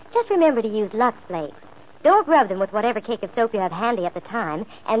time. Just remember to use Lux Flakes. Don't rub them with whatever cake of soap you have handy at the time,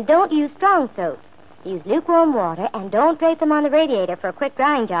 and don't use strong soaps. Use lukewarm water, and don't drape them on the radiator for a quick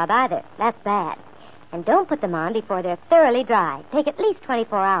drying job either. That's bad. And don't put them on before they're thoroughly dry. Take at least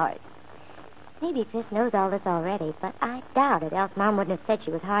 24 hours. Maybe Sis knows all this already, but I doubt it, else Mom wouldn't have said she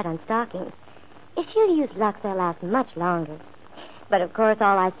was hard on stockings. If she'll use Lux, they'll last much longer. But, of course,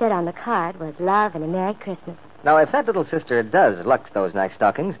 all I said on the card was love and a Merry Christmas. Now, if that little sister does Lux those nice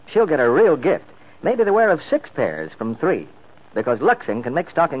stockings, she'll get a real gift. Maybe the wear of 6 pairs from 3. Because Luxing can make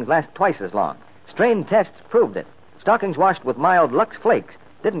stockings last twice as long. Strained tests proved it. Stockings washed with mild Lux Flakes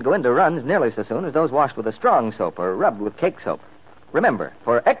didn't go into runs nearly so soon as those washed with a strong soap or rubbed with cake soap. Remember,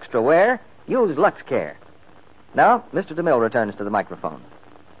 for extra wear, use Lux Care. Now, Mr. DeMille returns to the microphone.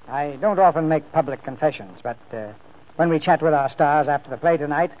 I don't often make public confessions, but when we chat with our stars after the play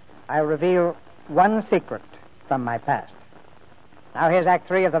tonight, I'll reveal one secret from my past. Now here's Act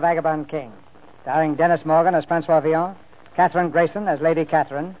 3 of The Vagabond King, starring Dennis Morgan as Francois Villon, Catherine Grayson as Lady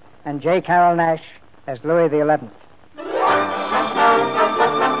Catherine, and J. Carroll Nash as Louis XI.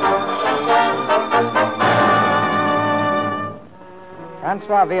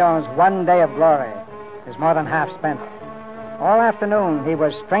 Francois Villon's one day of glory is more than half spent. All afternoon he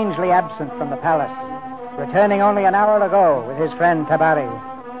was strangely absent from the palace, returning only an hour ago with his friend Tabari.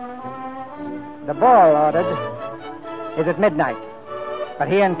 The ball ordered is at midnight, but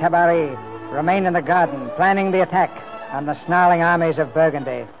he and Tabari remain in the garden, planning the attack on the snarling armies of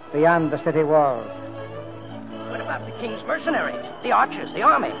Burgundy beyond the city walls. What about the king's mercenaries, the archers, the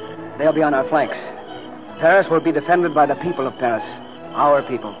army? They'll be on our flanks. Paris will be defended by the people of Paris. Our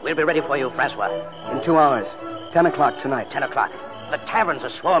people. We'll be ready for you, Francois. In 2 hours. 10 o'clock tonight. 10 o'clock. The taverns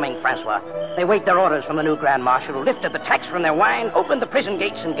are swarming, Francois. They wait their orders from the new Grand Marshal, who lifted the tax from their wine, opened the prison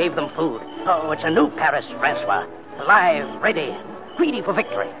gates, and gave them food. Oh, it's a new Paris, Francois. Alive, ready, greedy for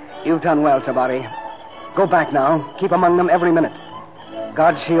victory. You've done well, Tabari. Go back now. Keep among them every minute.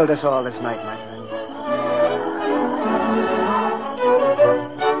 God shield us all this night, my friend.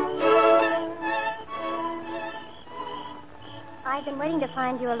 I've been waiting to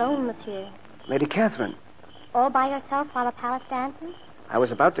find you alone, monsieur. Lady Catherine. All by yourself while the palace dances? I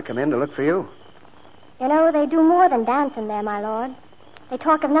was about to come in to look for you. You know, they do more than dance in there, my lord. They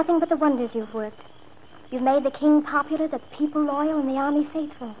talk of nothing but the wonders you've worked. You've made the king popular, the people loyal, and the army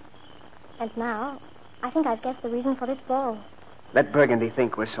faithful. And now, I think I've guessed the reason for this ball. Let Burgundy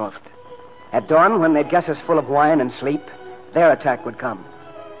think we're soft. At dawn, when they'd guess us full of wine and sleep, their attack would come.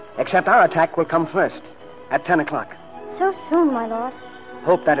 Except our attack will come first, at 10 o'clock. So soon, my lord.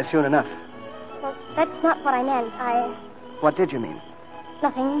 Hope that is soon enough. Well, that's not what I meant. What did you mean?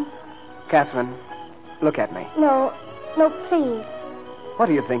 Nothing. Catherine, look at me. No, please. What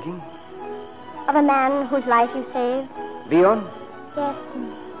are you thinking? Of a man whose life you saved? Villon? Yes.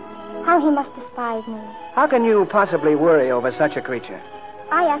 How he must despise me. How can you possibly worry over such a creature?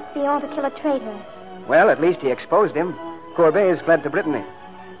 I asked Villon to kill a traitor. Well, at least he exposed him. Courbet has fled to Brittany.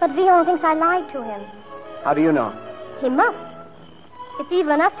 But Villon thinks I lied to him. How do you know? He must. It's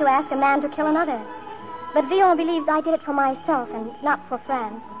evil enough to ask a man to kill another. But Villon believes I did it for myself and not for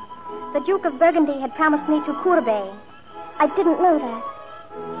France. The Duke of Burgundy had promised me to Courbet. I didn't know that.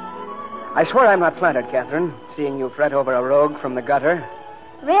 I swear I'm not flattered, Catherine, seeing you fret over a rogue from the gutter.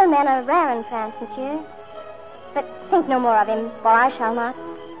 Real men are rare in France, monsieur. But think no more of him, for I shall not.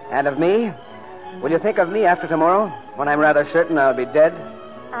 And of me? Will you think of me after tomorrow, when I'm rather certain I'll be dead?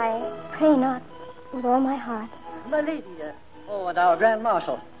 I pray not, with all my heart. My lady, and our Grand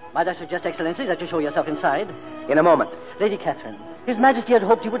Marshal. Might I suggest, Excellency, that you show yourself inside? In a moment. Lady Catherine, His Majesty had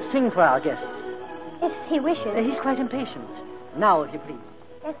hoped you would sing for our guests. If he wishes. He's quite impatient. Now, if you please.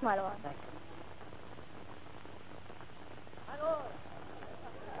 Yes, my lord.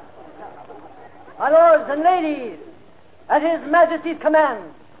 My lords and ladies, at His Majesty's command,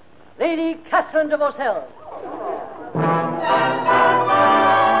 Lady Catherine de Vaucelles.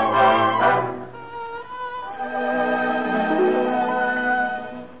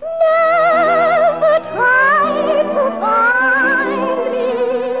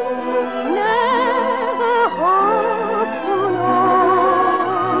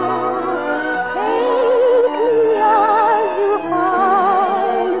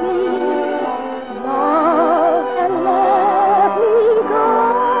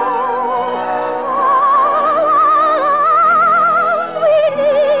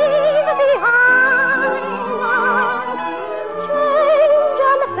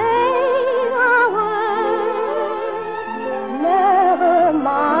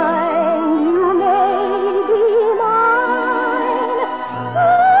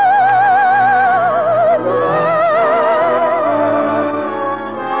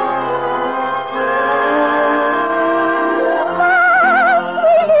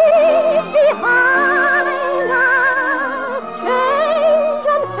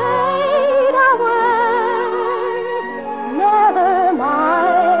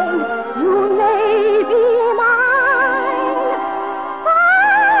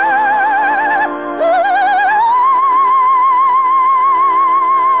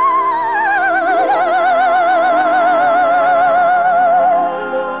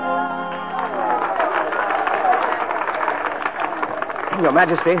 Your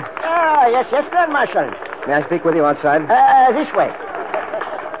Majesty. Yes, Grand Marshal. May I speak with you outside? This way.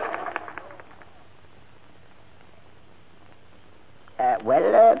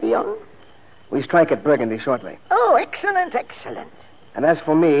 Villon? We strike at Burgundy shortly. Oh, excellent, excellent. And as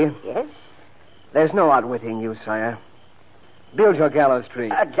for me... Yes? There's no outwitting you, sire. Build your gallows tree.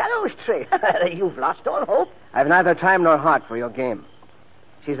 A gallows tree? You've lost all hope. I've neither time nor heart for your game.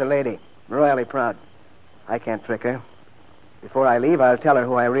 She's a lady, royally proud. I can't trick her. Before I leave, I'll tell her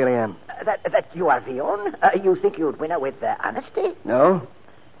who I really am. That you are Villon? You think you'd win her with honesty? No.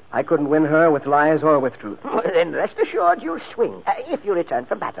 I couldn't win her with lies or with truth. Well, then rest assured you'll swing if you return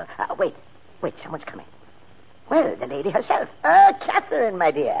from battle. Wait, someone's coming. Well, the lady herself. Catherine,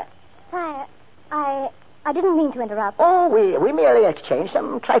 my dear. Sire, I didn't mean to interrupt. Oh, we merely exchanged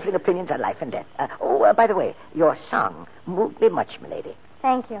some trifling opinions on life and death. By the way, your song moved me much, milady.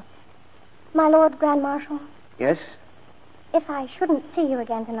 Thank you. My Lord Grand Marshal, Yes? if I shouldn't see you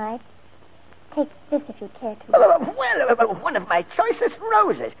again tonight, take this if you'd care to. Well, one of my choicest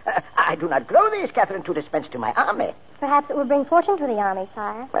roses. I do not grow these, Catherine, to dispense to my army. Perhaps it will bring fortune to the army,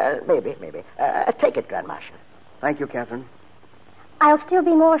 sire. Well, maybe. Take it, Grand Marshal. Thank you, Catherine. I'll still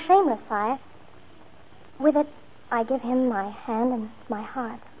be more shameless, sire. With it, I give him my hand and my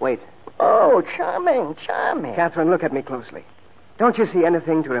heart. Wait. Oh, charming, charming. Catherine, look at me closely. Don't you see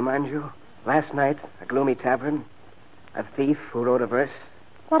anything to remind you? Last night, a gloomy tavern, a thief who wrote a verse.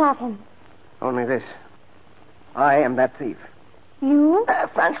 What of him? Only this. I am that thief. You?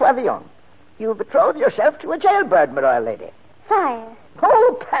 Francois Villon. You betrothed yourself to a jailbird, my royal lady. Sire.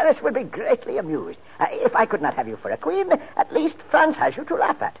 Oh, Paris would be greatly amused. If I could not have you for a queen, at least France has you to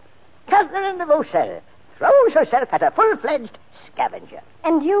laugh at. Catherine de Vaucelles throws herself at a full-fledged scavenger.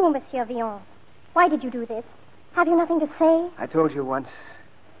 And you, Monsieur Villon, why did you do this? Have you nothing to say? I told you once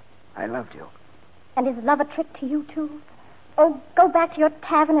I loved you. And is love a trick to you, too? Oh, go back to your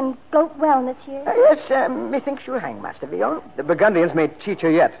tavern and gloat well, monsieur. Yes, methinks you hang, Master Villon. The Burgundians may cheat you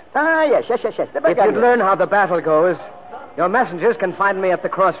yet. Yes, the Burgundians. If you'd learn how the battle goes, your messengers can find me at the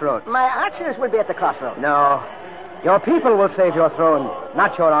crossroads. My archers will be at the crossroads. No. Your people will save your throne,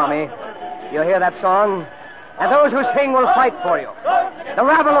 not your army. You hear that song? And those who sing will fight for you. The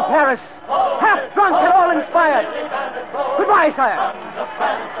rabble of Paris, half drunk and all inspired. Goodbye, sire.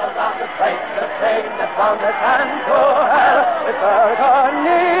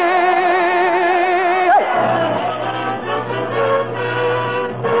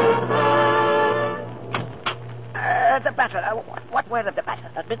 The battle. What word of the battle?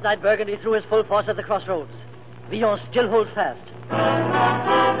 At midnight, Burgundy threw his full force at the crossroads. Villon still holds fast.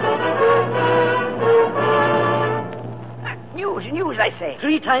 News, I say.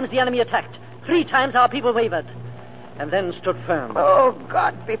 3 times the enemy attacked. 3 times our people wavered. And then stood firm. Oh,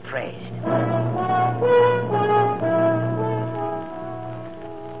 God be praised.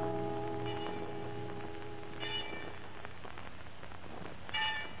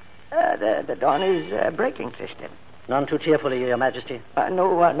 The dawn is breaking, Tristan. None too cheerfully, Your Majesty.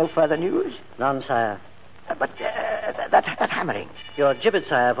 No further news? None, sire. But that hammering. Your gibbet,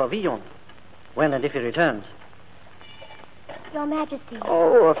 sire, for Villon. When and if he returns. Your Majesty.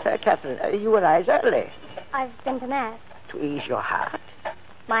 Oh, fair Catherine, you arise early. I've been to Mass. To ease your heart?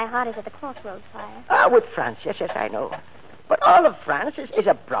 My heart is at the crossroads, sire. With France, yes, I know. But all of France is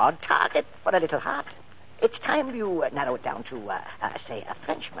a broad target for a little heart. It's time you narrow it down to, say, a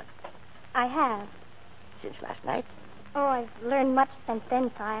Frenchman. I have. Since last night? Oh, I've learned much since then,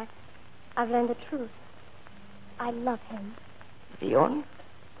 sire. I've learned the truth. I love him. Villon?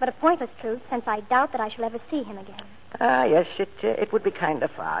 But a pointless truth, since I doubt that I shall ever see him again. Yes, it would be kinder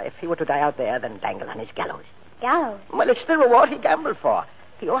far if he were to die out there than dangle on his gallows. Gallows? Well, it's the reward he gambled for.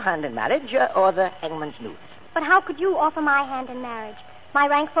 Your hand in marriage or the hangman's noose. But how could you offer my hand in marriage? My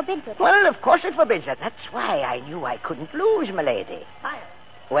rank forbids it. Well, of course it forbids it. That's why I knew I couldn't lose, milady. Sire.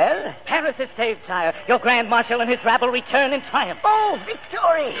 Well? Paris is saved, sire. Your Grand Marshal and his rabble return in triumph. Oh,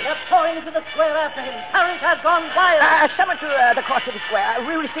 victory! They're pouring into the square after him. Paris has gone wild. Summon to the court city square.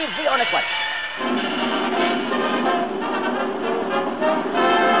 We receive Villon at once.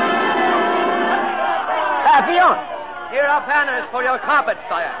 Villon! Here are banners for your carpet,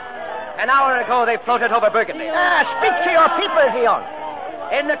 sire. An hour ago they floated over Burgundy. Speak to your people, Villon.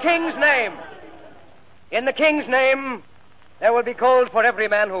 In the king's name. In the king's name, there will be gold for every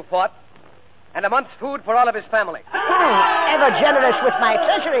man who fought, and a month's food for all of his family. Ever generous with my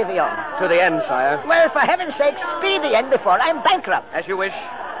treasury, Villon. To the end, sire. Well, for heaven's sake, speed the end before I'm bankrupt. As you wish.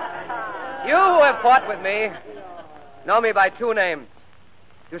 You who have fought with me know me by 2 names.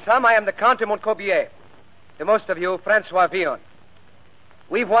 To some, I am the Count de Montcorbier. To most of you, Francois Villon.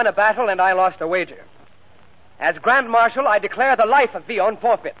 We've won a battle, and I lost a wager. As Grand Marshal, I declare the life of Villon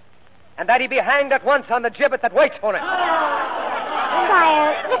forfeit, and that he be hanged at once on the gibbet that waits for him.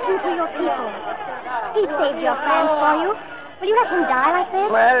 Sire, listen to your people. He saved your France for you. Will you let him die like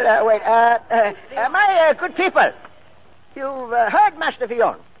this? Well, wait. My good people, you've heard Master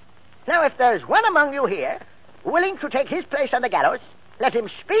Villon. Now, if there's one among you here willing to take his place on the gallows, let him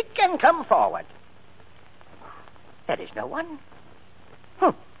speak and come forward. There is no one.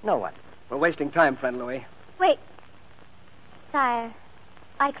 No one. We're wasting time, friend Louis. Wait. Sire,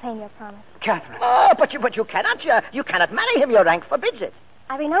 I claim your promise. Catherine. Oh, but you cannot. You cannot marry him. Your rank forbids it.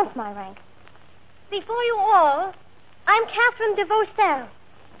 I renounce my rank. Before you all, I'm Catherine de Vaucel,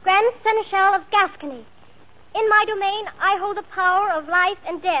 Grand Seneschal of Gascony. In my domain, I hold the power of life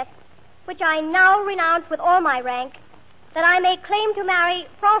and death, which I now renounce with all my rank, that I may claim to marry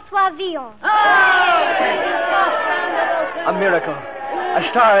Francois Villon. A miracle. A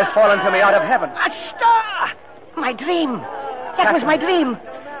star has fallen to me out of heaven. A star! My dream. That was my dream.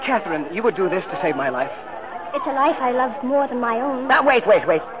 Catherine, you would do this to save my life. It's a life I love more than my own. Now, wait.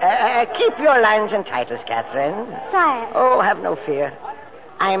 Keep your lands and titles, Catherine. Sire. Oh, have no fear.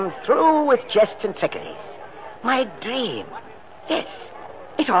 I'm through with jests and trickeries. My dream. Yes,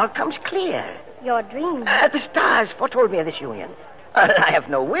 it all comes clear. Your dream? The stars foretold me of this union. I have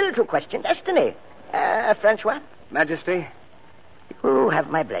no will to question destiny. Francois? Majesty? You have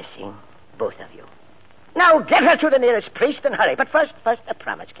my blessing, both of you. Now, get her to the nearest priest and hurry. But first, a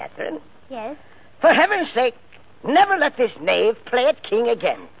promise, Catherine. Yes? For heaven's sake, never let this knave play at king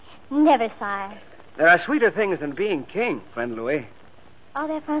again. Never, sire. There are sweeter things than being king, friend Louis. Are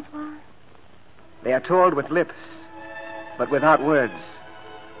there, Francois? They are told with lips, but without words.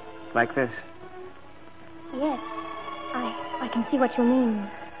 Like this. Yes. I can see what you mean.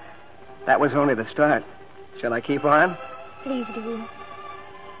 That was only the start. Shall I keep on? Please do.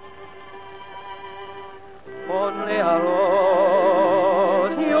 Only a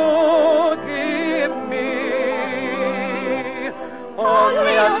rose you give me,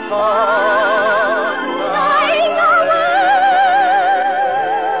 only a song I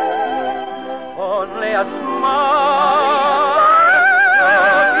love, only a smile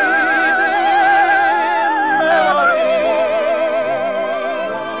you give in memory,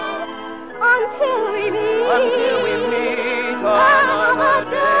 until we meet another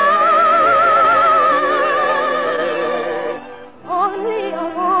day.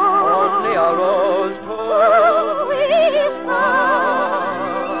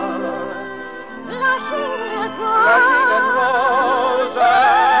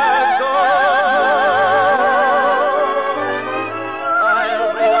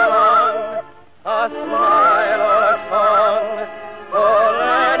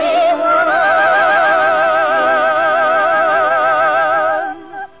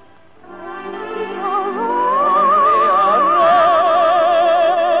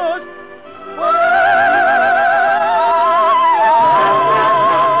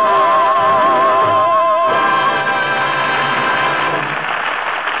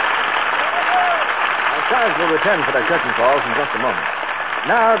 Return for their curtain calls in just a moment.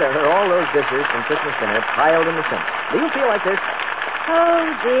 Now there are all those dishes from Christmas dinner piled in the sink. Do you feel like this? Oh,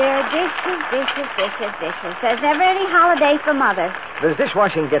 dear. Dishes. There's never any holiday for Mother. Does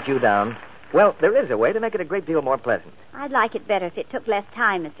dishwashing get you down? Well, there is a way to make it a great deal more pleasant. I'd like it better if it took less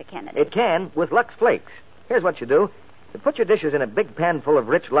time, Mr. Kennedy. It can with Lux Flakes. Here's what you do. You put your dishes in a big pan full of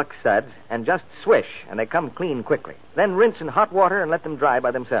rich Lux suds and just swish, and they come clean quickly. Then rinse in hot water and let them dry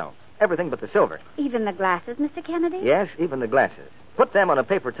by themselves. Everything but the silver. Even the glasses, Mr. Kennedy? Yes, even the glasses. Put them on a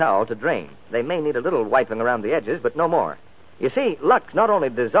paper towel to drain. They may need a little wiping around the edges, but no more. You see, Lux not only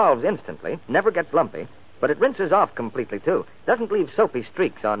dissolves instantly, never gets lumpy, but it rinses off completely, too. Doesn't leave soapy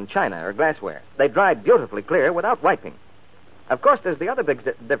streaks on china or glassware. They dry beautifully clear without wiping. Of course, there's the other big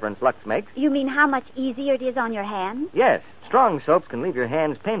difference Lux makes. You mean how much easier it is on your hands? Yes. Strong soaps can leave your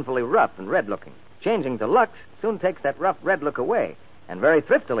hands painfully rough and red-looking. Changing to Lux soon takes that rough red look away. And very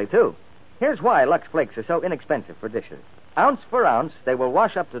thriftily, too. Here's why Lux Flakes are so inexpensive for dishes. Ounce for ounce, they will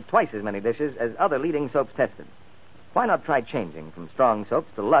wash up to twice as many dishes as other leading soaps tested. Why not try changing from strong soaps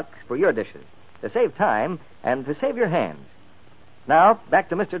to Lux for your dishes? To save time and to save your hands. Now, back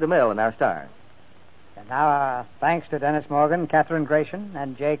to Mr. DeMille and our stars. And now, thanks to Dennis Morgan, Catherine Grayson,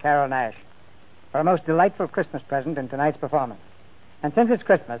 and J. Carroll Nash for a most delightful Christmas present in tonight's performance. And since it's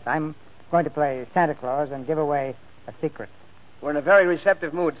Christmas, I'm going to play Santa Claus and give away a secret. We're in a very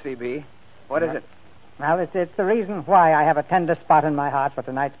receptive mood, C.B. What is it? Well, it's the reason why I have a tender spot in my heart for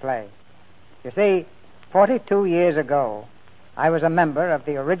tonight's play. You see, 42 years ago, I was a member of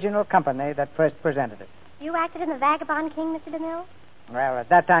the original company that first presented it. You acted in The Vagabond King, Mr. DeMille? Well, at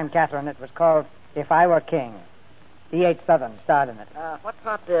that time, Catherine, it was called If I Were King. E.H. Southern starred in it. What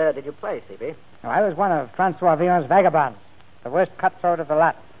part did you play, C.B.? I was one of Francois Villon's vagabonds, the worst cutthroat of the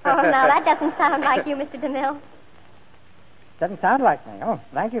lot. Oh, no, that doesn't sound like you, Mr. DeMille. Doesn't sound like me. Oh,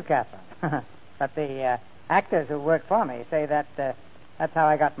 thank you, Catherine. But the actors who work for me say that that's how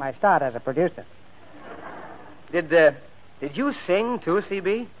I got my start as a producer. Did you sing, too,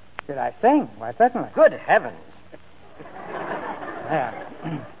 C.B.? Did I sing? Why, certainly. Good heavens. Yeah.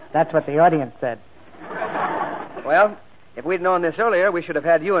 That's what the audience said. Well, if we'd known this earlier, we should have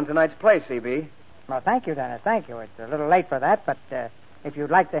had you in tonight's play, C.B. Well, thank you, Dennis. Thank you. It's a little late for that, but if you'd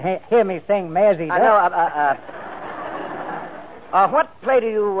like to hear me sing Maisie... What play do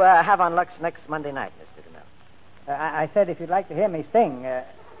you have on Lux next Monday night, Mr. DeMille? I said if you'd like to hear me sing...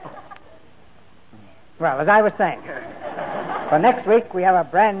 Well, as I was saying, for next week we have a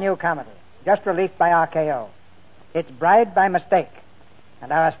brand new comedy, just released by RKO. It's Bride by Mistake,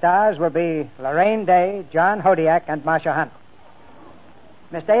 and our stars will be Lorraine Day, John Hodiak, and Marcia Hunt.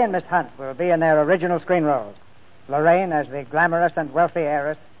 Miss Day and Miss Hunt will be in their original screen roles. Lorraine as the glamorous and wealthy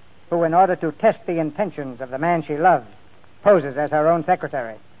heiress who, in order to test the intentions of the man she loves, poses as her own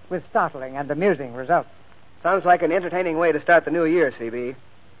secretary, with startling and amusing results. Sounds like an entertaining way to start the new year, C.B.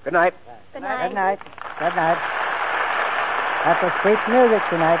 Good night. Good night. Good night. Good night. That was sweet music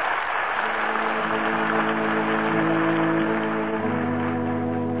tonight.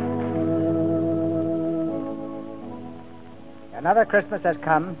 Another Christmas has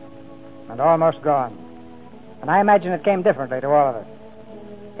come and almost gone. And I imagine it came differently to all of us.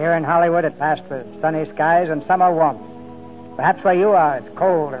 Here in Hollywood, it passed with sunny skies and summer warmth. Perhaps where you are, it's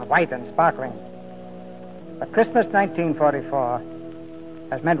cold and white and sparkling. But Christmas 1944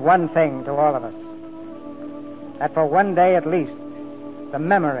 has meant one thing to all of us. That for one day at least, the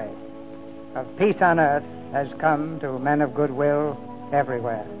memory of peace on earth has come to men of goodwill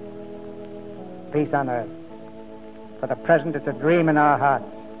everywhere. Peace on earth. For the present, it's a dream in our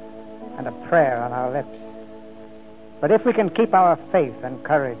hearts and a prayer on our lips. But if we can keep our faith and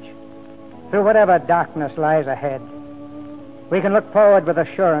courage through whatever darkness lies ahead, we can look forward with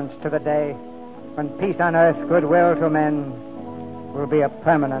assurance to the day when peace on earth, goodwill to men will be a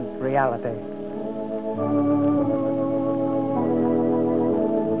permanent reality. And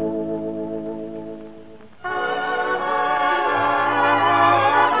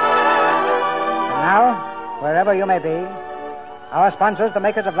now, wherever you may be, our sponsors, the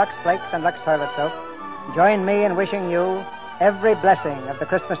makers of Lux Flakes and Lux Toilet Soap, join me in wishing you every blessing of the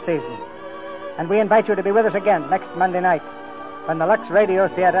Christmas season. And we invite you to be with us again next Monday night when the Lux Radio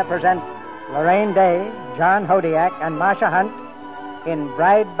Theater presents Lorraine Day, John Hodiak, and Marcia Hunt in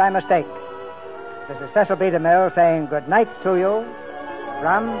Bride by Mistake. This is Cecil B. DeMille saying good night to you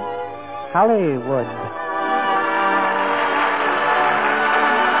from Hollywood.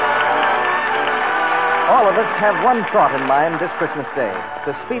 All of us have one thought in mind this Christmas Day,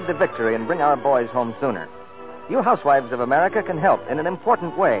 to speed the victory and bring our boys home sooner. You housewives of America can help in an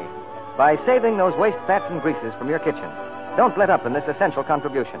important way by saving those waste fats and greases from your kitchen. Don't let up in this essential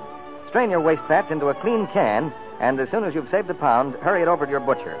contribution. Strain your waste fats into a clean can, and as soon as you've saved a pound, hurry it over to your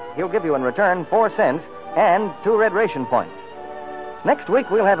butcher. He'll give you in return 4 cents and 2 red ration points. Next week,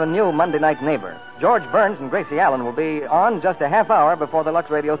 we'll have a new Monday night neighbor. George Burns and Gracie Allen will be on just a half hour before the Lux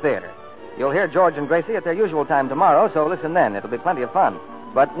Radio Theater. You'll hear George and Gracie at their usual time tomorrow, so listen then. It'll be plenty of fun.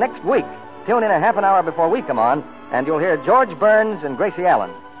 But next week, tune in a half an hour before we come on, and you'll hear George Burns and Gracie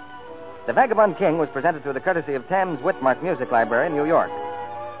Allen. The Vagabond King was presented through the courtesy of Thames Whitmark Music Library in New York.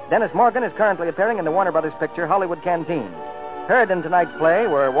 Dennis Morgan is currently appearing in the Warner Brothers picture Hollywood Canteen. Heard in tonight's play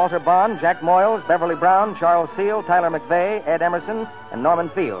were Walter Bond, Jack Moyles, Beverly Brown, Charles Seal, Tyler McVeigh, Ed Emerson, and Norman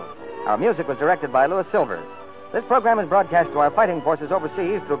Field. Our music was directed by Louis Silvers. This program is broadcast to our fighting forces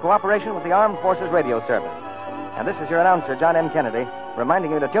overseas through cooperation with the Armed Forces Radio Service. And this is your announcer, John M. Kennedy,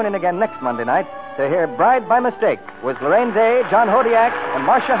 reminding you to tune in again next Monday night to hear Bride by Mistake with Lorraine Day, John Hodiak, and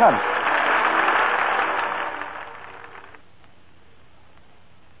Marcia Hunt.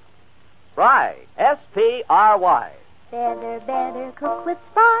 Spry, S-P-R-Y. Better cook with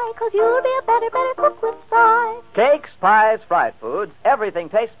Spry, 'cause you'll be a better cook with Spry. Cakes, pies, fried foods, everything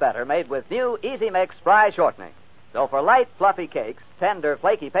tastes better made with new Easy Mix Spry shortening. So for light, fluffy cakes, tender,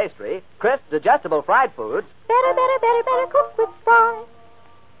 flaky pastry, crisp, digestible fried foods, Better cook with Spry.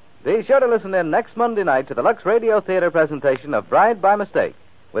 be sure to listen in next Monday night to the Lux Radio Theater presentation of Bride by Mistake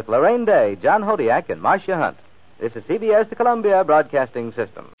with Lorraine Day, John Hodiak, and Marcia Hunt. This is CBS, the Columbia Broadcasting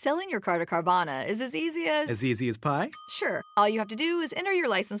System. Selling your car to Carvana is as easy as... As easy as pie? Sure. All you have to do is enter your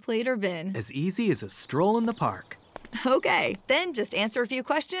license plate or VIN. As easy as a stroll in the park. Okay, then just answer a few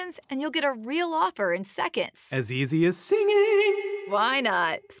questions and you'll get a real offer in seconds. As easy as singing. Why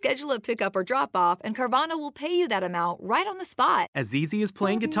not? Schedule a pickup or drop off, and Carvana will pay you that amount right on the spot. As easy as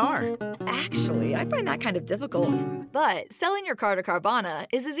playing guitar. Actually, I find that kind of difficult. But selling your car to Carvana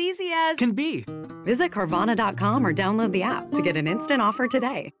is as easy as can be. Visit Carvana.com or download the app to get an instant offer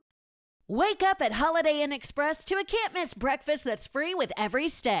today. Wake up at Holiday Inn Express to a can't-miss breakfast that's free with every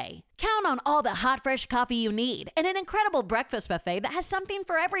stay. Count on all the hot, fresh coffee you need and an incredible breakfast buffet that has something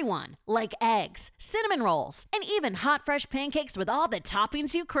for everyone, like eggs, cinnamon rolls, and even hot, fresh pancakes with all the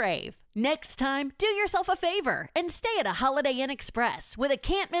toppings you crave. Next time, do yourself a favor and stay at a Holiday Inn Express with a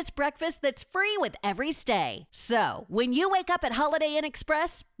can't-miss breakfast that's free with every stay. So, when you wake up at Holiday Inn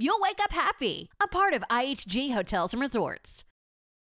Express, you'll wake up happy. A part of IHG Hotels and Resorts.